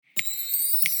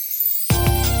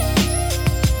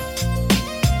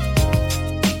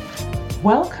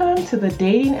Welcome to the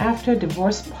Dating After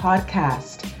Divorce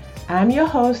podcast. I'm your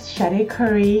host, Sade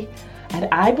Curry, and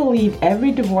I believe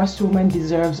every divorced woman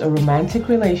deserves a romantic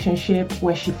relationship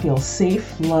where she feels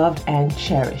safe, loved, and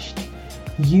cherished.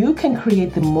 You can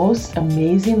create the most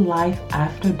amazing life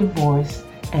after divorce,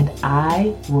 and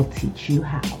I will teach you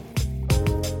how.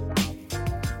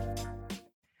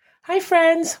 Hi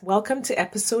friends, welcome to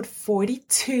episode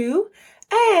 42,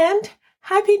 and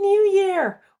Happy New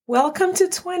Year! Welcome to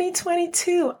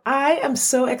 2022. I am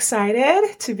so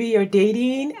excited to be your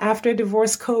dating after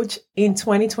divorce coach in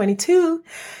 2022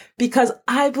 because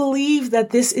I believe that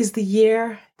this is the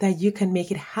year that you can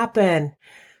make it happen.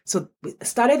 So we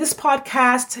started this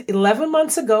podcast 11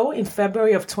 months ago in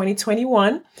February of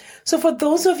 2021. So for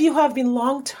those of you who have been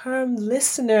long-term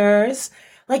listeners,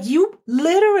 like you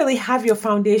literally have your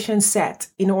foundation set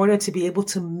in order to be able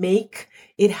to make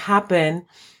it happen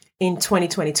in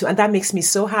 2022. And that makes me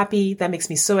so happy. That makes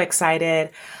me so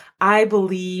excited. I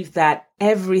believe that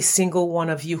every single one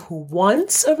of you who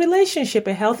wants a relationship,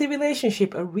 a healthy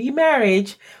relationship, a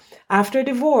remarriage after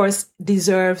divorce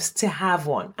deserves to have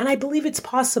one. And I believe it's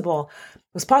possible. It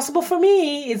was possible for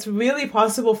me. It's really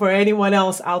possible for anyone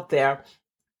else out there.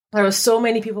 There are so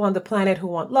many people on the planet who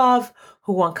want love,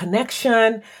 who want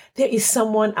connection. There is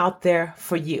someone out there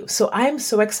for you. So I'm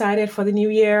so excited for the new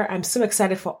year. I'm so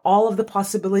excited for all of the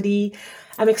possibility.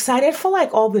 I'm excited for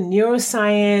like all the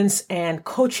neuroscience and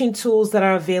coaching tools that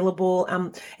are available.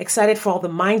 I'm excited for all the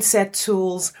mindset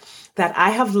tools that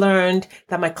I have learned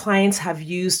that my clients have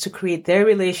used to create their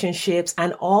relationships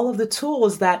and all of the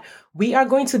tools that we are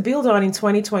going to build on in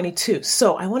 2022.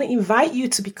 So I want to invite you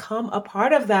to become a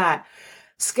part of that.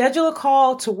 Schedule a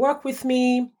call to work with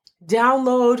me,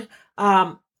 download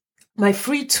my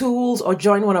free tools or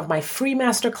join one of my free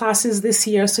masterclasses this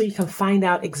year so you can find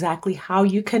out exactly how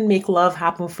you can make love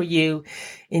happen for you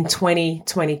in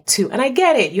 2022. And I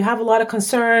get it. You have a lot of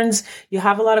concerns. You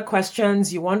have a lot of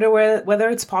questions. You wonder whether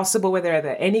it's possible, whether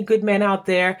there are any good men out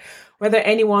there, whether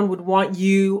anyone would want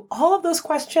you. All of those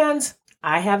questions,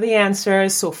 I have the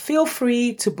answers. So feel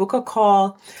free to book a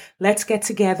call. Let's get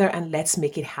together and let's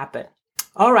make it happen.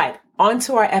 All right, on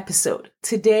to our episode.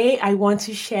 Today, I want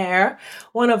to share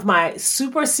one of my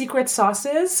super secret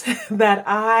sauces that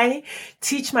I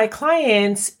teach my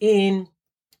clients in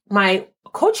my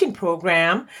coaching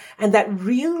program and that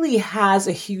really has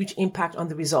a huge impact on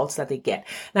the results that they get.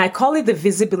 Now, I call it the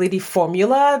visibility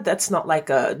formula. That's not like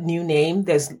a new name.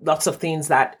 There's lots of things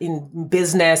that in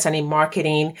business and in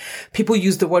marketing, people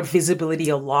use the word visibility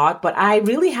a lot, but I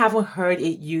really haven't heard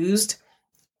it used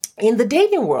in the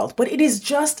dating world, but it is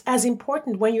just as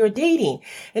important when you're dating.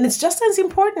 And it's just as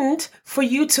important for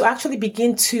you to actually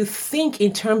begin to think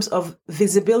in terms of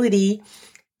visibility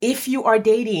if you are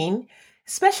dating,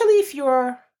 especially if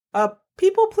you're a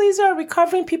people pleaser,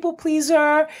 recovering people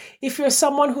pleaser, if you're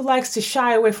someone who likes to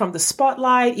shy away from the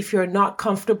spotlight, if you're not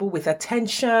comfortable with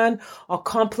attention or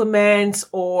compliments,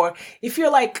 or if you're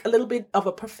like a little bit of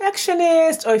a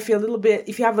perfectionist, or if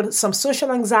you have some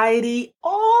social anxiety,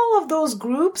 all of those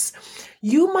groups,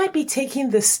 you might be taking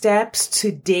the steps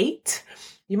to date.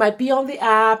 You might be on the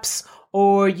apps,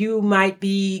 or you might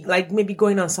be like maybe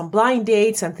going on some blind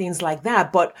dates and things like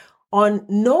that. But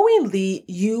unknowingly,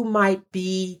 you might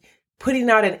be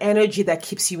putting out an energy that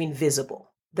keeps you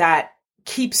invisible, that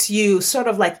keeps you sort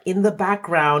of like in the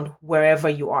background wherever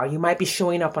you are. You might be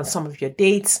showing up on some of your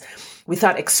dates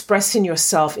without expressing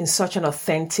yourself in such an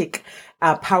authentic,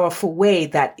 powerful way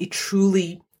that it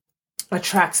truly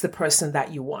attracts the person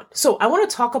that you want. So I want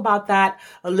to talk about that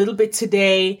a little bit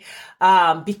today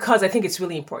because I think it's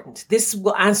really important. This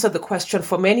will answer the question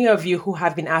for many of you who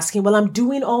have been asking, well, I'm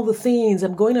doing all the things,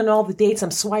 I'm going on all the dates, I'm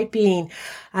swiping,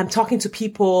 I'm talking to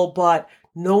people, but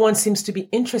no one seems to be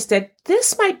interested.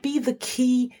 This might be the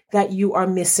key that you are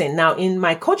missing. Now, in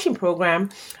my coaching program,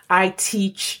 I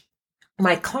teach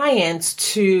my clients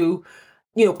to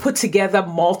put together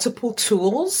multiple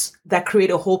tools that create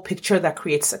a whole picture that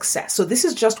creates success. So this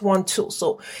is just one tool.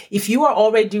 So if you are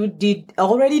already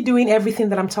doing everything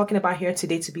that I'm talking about here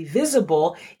today to be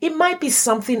visible, it might be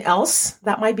something else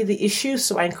that might be the issue.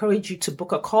 So I encourage you to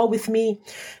book a call with me.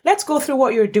 Let's go through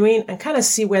what you're doing and kind of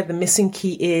see where the missing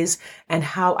key is and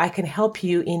how I can help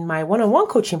you in my one-on-one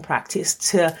coaching practice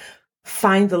to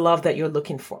find the love that you're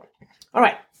looking for. All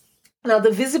right. Now,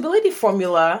 the visibility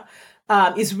formula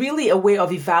is really a way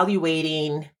of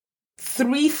evaluating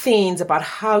 3 things about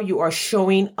how you are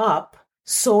showing up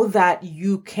so that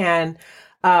you can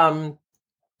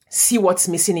see what's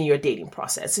missing in your dating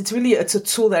process. It's a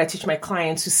tool that I teach my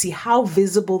clients to see how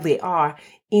visible they are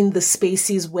in the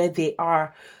spaces where they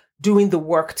are doing the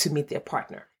work to meet their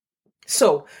partner.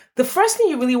 So the first thing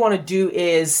you really want to do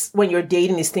is when you're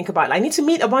dating is think about, I need to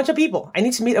meet a bunch of people. I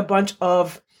need to meet a bunch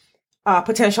of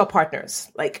potential partners.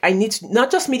 Like I need to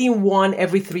not just meeting one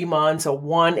every 3 months or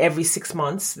one every 6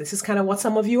 months. This is kind of what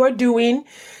some of you are doing.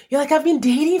 You're like, I've been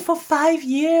dating for 5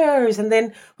 years. And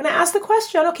then when I ask the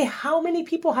question, okay, how many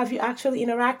people have you actually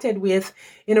interacted with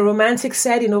in a romantic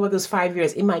setting over those 5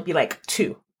 years? It might be like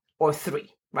 2 or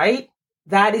 3, right?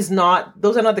 Those are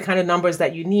not the kind of numbers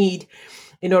that you need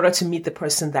in order to meet the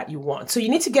person that you want. So you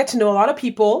need to get to know a lot of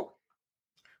people,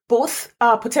 both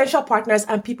potential partners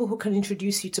and people who can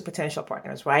introduce you to potential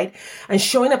partners, right? And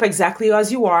showing up exactly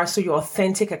as you are. So your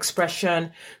authentic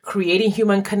expression, creating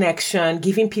human connection,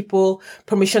 giving people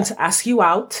permission to ask you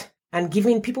out, and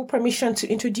giving people permission to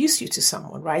introduce you to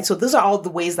someone, right? So those are all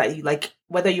the ways that you like,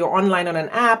 whether you're online on an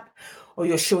app or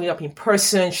you're showing up in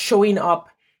person, showing up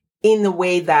in the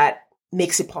way that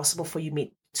makes it possible for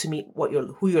you to meet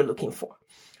who you're looking for,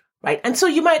 right? And so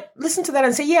you might listen to that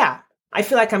and say, yeah, I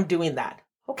feel like I'm doing that.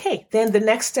 Okay, then the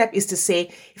next step is to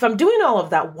say, if I'm doing all of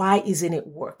that, why isn't it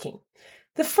working?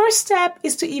 The first step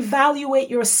is to evaluate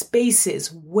your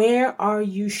spaces. Where are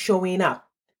you showing up?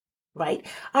 Right?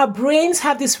 Our brains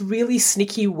have this really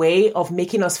sneaky way of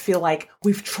making us feel like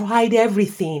we've tried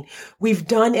everything. We've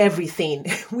done everything.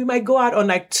 We might go out on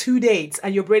like 2 dates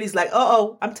and your brain is like,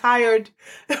 oh, I'm tired,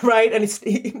 right? And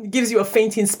it gives you a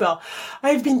fainting spell.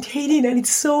 I've been dating and it's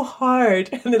so hard.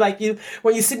 And like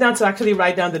when you sit down to actually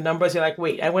write down the numbers, you're like,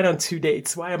 wait, I went on 2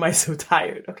 dates. Why am I so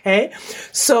tired? Okay.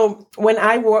 So when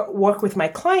I work with my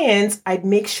clients, I'd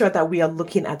make sure that we are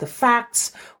looking at the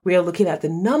facts. We are looking at the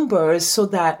numbers so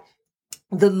that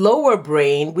the lower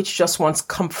brain, which just wants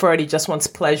comfort, it just wants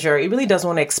pleasure, it really doesn't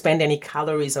want to expend any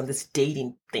calories on this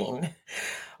dating thing,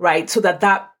 right? So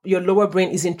that your lower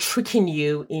brain isn't tricking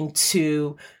you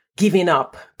into giving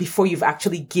up before you've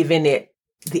actually given it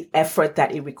the effort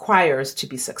that it requires to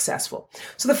be successful.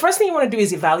 So the first thing you want to do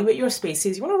is evaluate your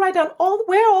spaces. You want to write down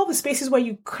where are all the spaces where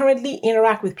you currently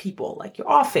interact with people, like your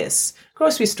office,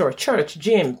 grocery store, church,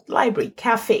 gym, library,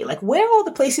 cafe, like where are all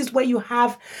the places where you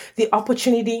have the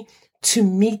opportunity to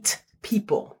meet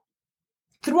people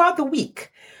throughout the week.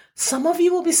 Some of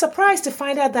you will be surprised to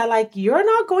find out that like you're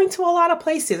not going to a lot of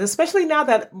places, especially now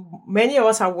that many of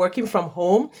us are working from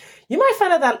home. You might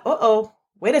find out that,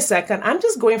 wait a second, I'm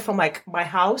just going from like my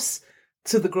house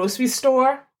to the grocery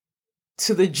store,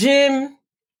 to the gym,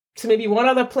 to maybe one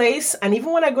other place. And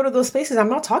even when I go to those places, I'm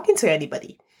not talking to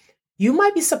anybody. You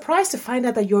might be surprised to find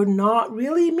out that you're not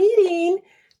really meeting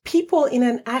people in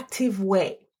an active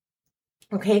way.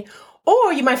 Okay.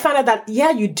 Or you might find out that, yeah,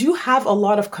 you do have a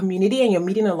lot of community and you're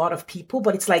meeting a lot of people,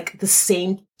 but it's like the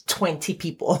same 20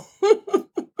 people,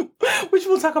 which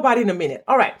we'll talk about in a minute.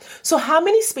 All right. So how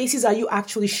many spaces are you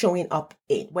actually showing up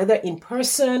in, whether in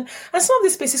person? And some of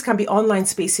these spaces can be online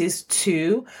spaces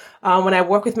too. When I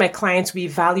work with my clients, we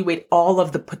evaluate all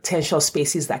of the potential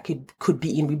spaces that could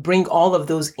be in. We bring all of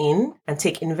those in and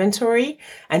take inventory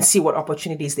and see what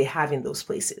opportunities they have in those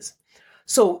places.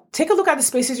 So take a look at the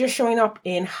spaces you're showing up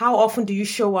in. How often do you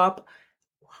show up?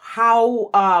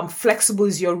 How flexible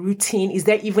is your routine? Is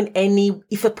there even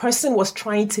if a person was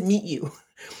trying to meet you,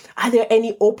 are there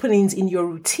any openings in your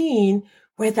routine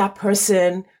where that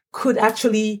person could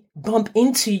actually bump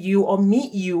into you or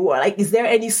meet you? Or like, is there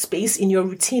any space in your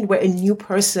routine where a new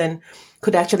person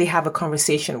could actually have a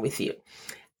conversation with you?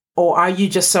 Or are you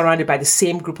just surrounded by the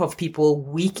same group of people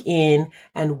week in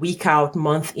and week out,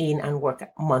 month in and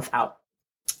month out?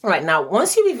 All right. Now,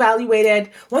 once you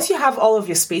have all of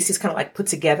your spaces kind of like put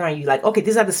together and you're like, okay,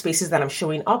 these are the spaces that I'm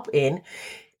showing up in.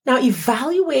 Now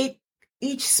evaluate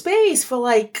each space for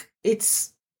like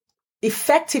its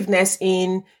effectiveness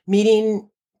in meeting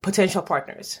potential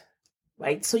partners,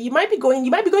 right? So you might be going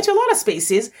to a lot of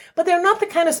spaces, but they're not the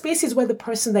kind of spaces where the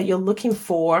person that you're looking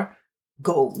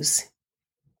goes.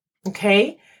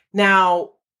 Okay.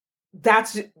 Now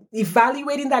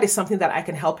evaluating that is something that I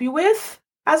can help you with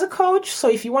as a coach. So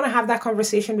if you want to have that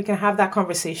conversation, we can have that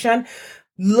conversation,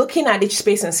 looking at each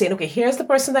space and saying, okay, here's the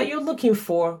person that you're looking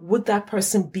for. Would that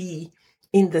person be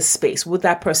in this space? Would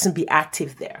that person be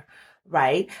active there?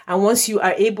 Right. And once you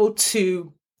are able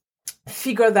to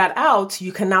figure that out,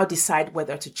 you can now decide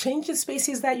whether to change the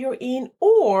spaces that you're in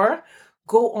or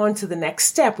go on to the next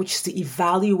step, which is to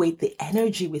evaluate the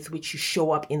energy with which you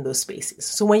show up in those spaces.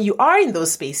 So when you are in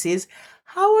those spaces,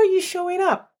 how are you showing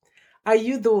up? Are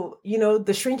you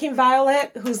the shrinking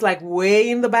violet who's like way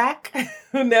in the back,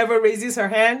 who never raises her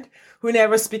hand, who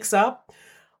never speaks up?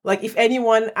 Like if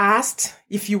anyone asked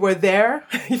if you were there,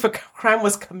 if a crime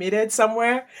was committed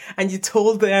somewhere and you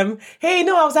told them, hey,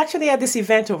 no, I was actually at this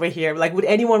event over here. Like, would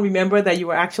anyone remember that you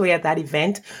were actually at that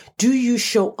event? Do you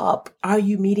show up? Are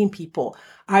you meeting people?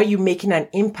 Are you making an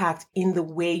impact in the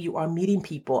way you are meeting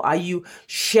people? Are you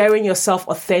sharing yourself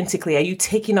authentically? Are you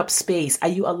taking up space? Are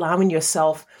you allowing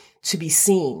yourself to be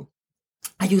seen?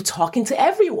 Are you talking to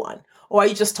everyone? Or are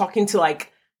you just talking to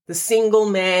like the single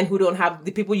men who don't have,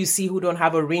 the people you see who don't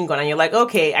have a ring on? And you're like,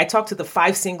 okay, I talked to the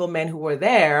 5 single men who were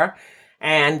there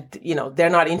and, they're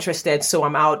not interested. So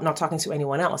I'm out, not talking to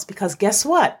anyone else. Because guess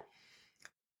what?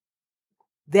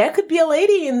 There could be a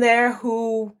lady in there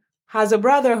who has a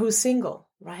brother who's single,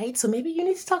 right? So maybe you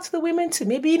need to talk to the women too.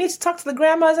 Maybe you need to talk to the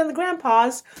grandmas and the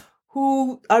grandpas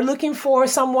who are looking for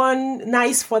someone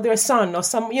nice for their son or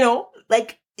some,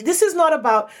 like, this is not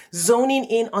about zoning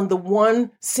in on the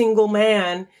one single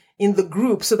man in the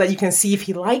group so that you can see if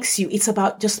he likes you. It's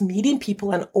about just meeting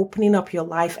people and opening up your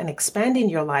life and expanding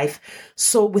your life.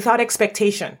 So without an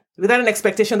expectation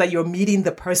that you're meeting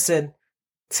the person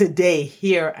today,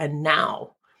 here and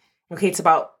now. Okay. It's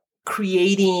about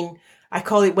creating, I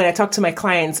call it, when I talk to my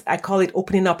clients, I call it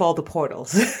opening up all the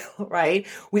portals, right?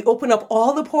 We open up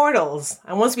all the portals.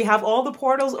 And once we have all the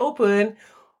portals open,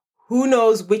 who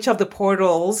knows which of the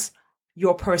portals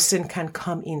your person can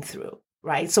come in through,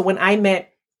 right? So when I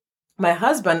met my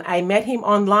husband, I met him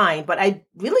online, but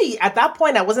at that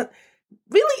point, I wasn't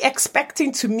really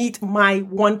expecting to meet my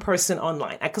one person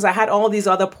online because I had all these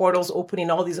other portals opening,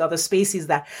 all these other spaces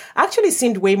that actually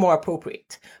seemed way more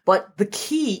appropriate. But the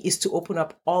key is to open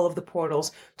up all of the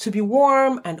portals, to be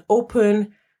warm and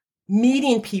open,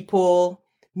 meeting people,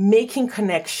 making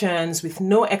connections with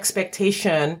no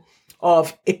expectation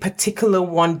of a particular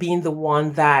one being the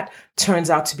one that turns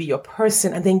out to be your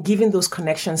person, and then giving those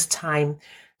connections time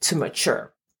to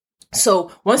mature.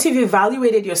 So once you've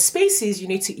evaluated your spaces, you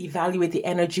need to evaluate the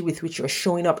energy with which you're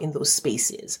showing up in those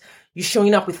spaces. You're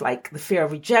showing up with like the fear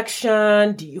of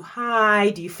rejection. Do you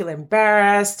hide? Do you feel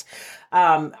embarrassed?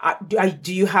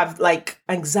 Do you have like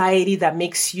anxiety that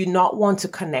makes you not want to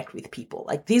connect with people?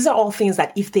 Like these are all things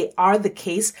that if they are the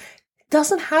case,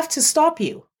 doesn't have to stop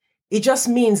you. It just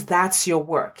means that's your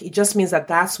work. It just means that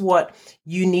that's what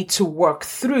you need to work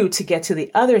through to get to the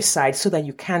other side so that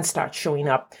you can start showing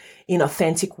up in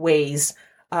authentic ways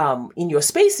in your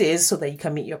spaces so that you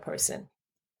can meet your person.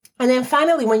 And then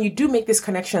finally, when you do make these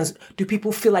connections, do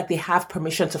people feel like they have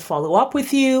permission to follow up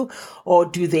with you, or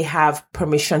do they have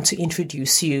permission to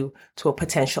introduce you to a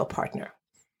potential partner?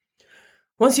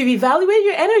 Once you've evaluated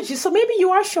your energy, so maybe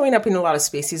you are showing up in a lot of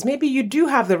spaces. Maybe you do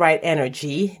have the right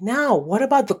energy. Now, what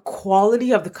about the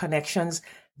quality of the connections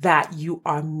that you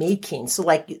are making? So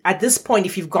like at this point,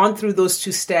 if you've gone through those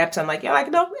 2 steps and like, you're like,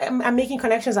 no, I'm making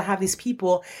connections. I have these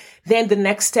people. Then the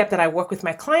next step that I work with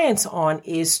my clients on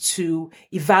is to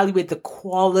evaluate the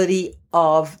quality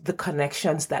of the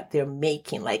connections that they're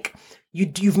making. Like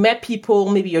you've met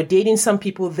people, maybe you're dating some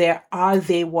people there. Are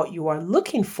they what you are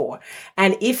looking for?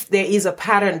 And if there is a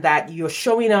pattern that you're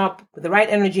showing up with the right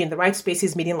energy in the right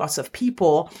spaces, meeting lots of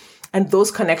people, and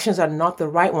those connections are not the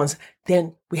right ones,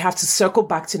 then we have to circle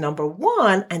back to number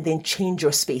 1 and then change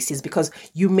your spaces, because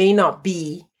you may not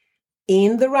be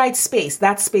in the right space.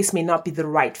 That space may not be the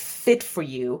right fit for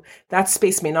you. That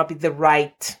space may not be the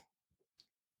right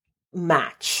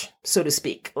match, so to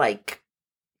speak. Like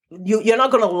you're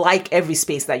not going to like every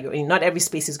space that you're in. Not every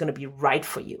space is going to be right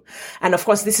for you. And of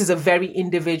course, this is a very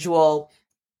individual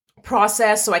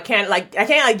process. So I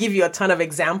can't give you a ton of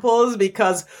examples,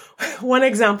 because one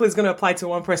example is going to apply to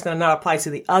one person and not apply to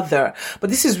the other. But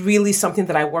this is really something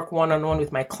that I work one-on-one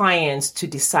with my clients to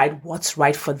decide what's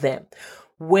right for them.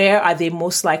 Where are they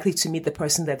most likely to meet the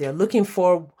person that they're looking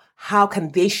for? How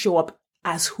can they show up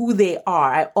as who they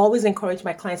are? I always encourage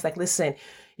my clients, like, listen,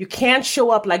 you can't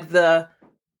show up like the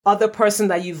other person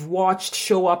that you've watched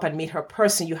show up and meet her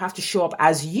person. You have to show up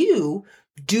as you,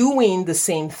 doing the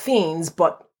same things,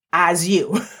 but as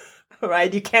you,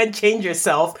 right? You can't change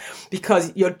yourself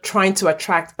because you're trying to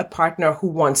attract a partner who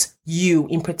wants you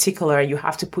in particular. You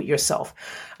have to put yourself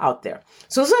out there.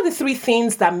 So those are the 3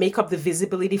 things that make up the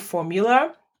visibility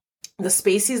formula: the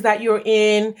spaces that you're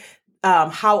in,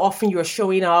 how often you're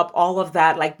showing up, all of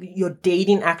that, like your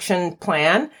dating action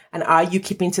plan. And are you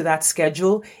keeping to that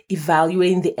schedule?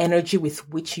 Evaluating the energy with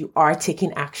which you are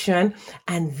taking action,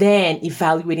 and then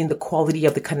evaluating the quality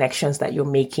of the connections that you're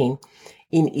making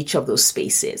in each of those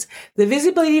spaces. The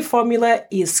visibility formula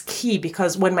is key,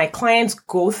 because when my clients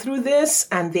go through this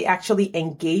and they actually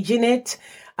engage in it,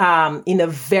 in a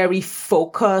very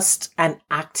focused and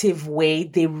active way,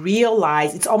 they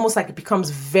realize it's almost like it becomes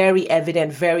very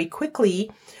evident very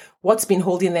quickly what's been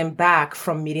holding them back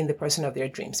from meeting the person of their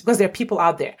dreams, because there are people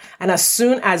out there. And as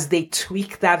soon as they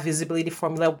tweak that visibility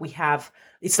formula,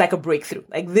 it's like a breakthrough.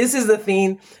 Like, this is the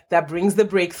thing that brings the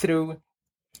breakthrough,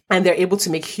 and they're able to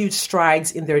make huge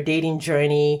strides in their dating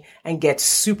journey and get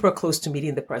super close to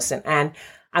meeting the person. And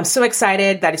I'm so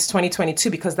excited that it's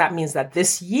 2022, because that means that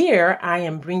this year I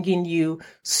am bringing you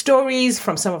stories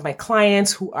from some of my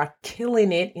clients who are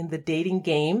killing it in the dating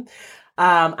game.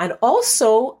 And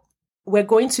also, we're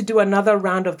going to do another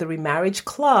round of the Remarriage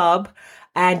Club,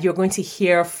 and you're going to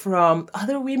hear from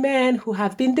other women who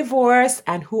have been divorced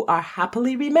and who are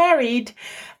happily remarried.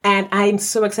 And I'm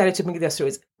so excited to bring you their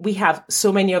stories. We have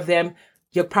so many of them.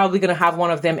 You're probably going to have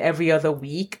one of them every other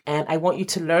week. And I want you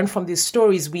to learn from these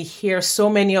stories. We hear so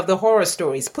many of the horror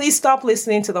stories. Please stop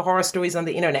listening to the horror stories on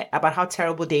the internet about how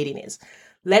terrible dating is.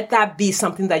 Let that be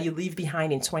something that you leave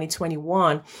behind in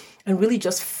 2021, and really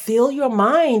just fill your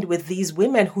mind with these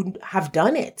women who have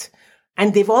done it.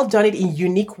 And they've all done it in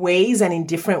unique ways and in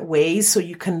different ways, so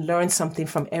you can learn something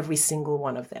from every single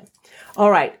one of them.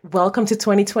 All right, welcome to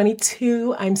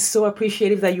 2022. I'm so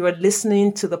appreciative that you are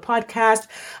listening to the podcast.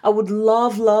 I would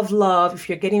love, if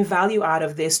you're getting value out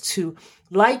of this, to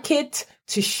like it,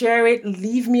 to share it,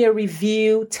 leave me a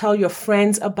review, tell your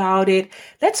friends about it.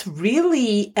 Let's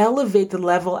really elevate the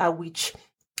level at which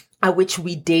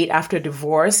we date after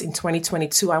divorce in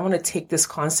 2022. I want to take this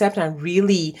concept and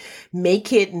really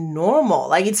make it normal.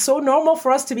 Like, it's so normal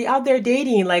for us to be out there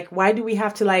dating. Like, why do we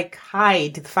have to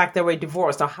hide the fact that we're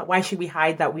divorced? Or why should we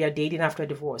hide that we are dating after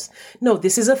divorce? No,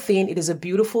 this is a thing. It is a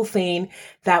beautiful thing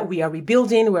that we are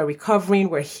rebuilding, we're recovering,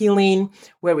 we're healing,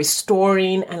 we're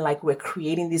restoring, and we're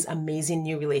creating these amazing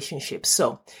new relationships.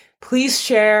 So please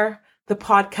share the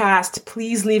podcast.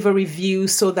 Please leave a review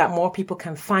so that more people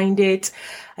can find it.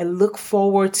 I look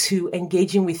forward to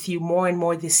engaging with you more and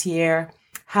more this year.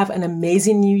 Have an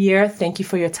amazing new year. Thank you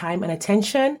for your time and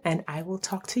attention, and I will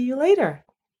talk to you later.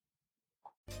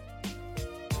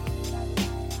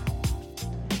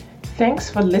 Thanks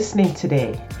for listening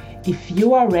today. If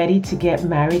you are ready to get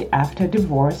married after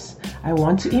divorce, I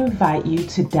want to invite you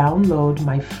to download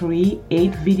my free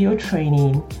 8-video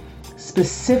training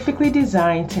specifically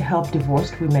designed to help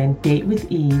divorced women date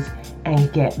with ease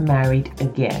and get married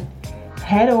again.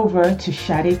 Head over to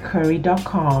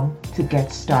SadeCurry.com to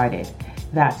get started.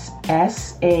 That's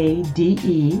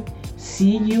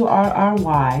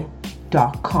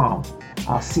SadeCurry.com.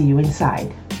 I'll see you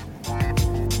inside.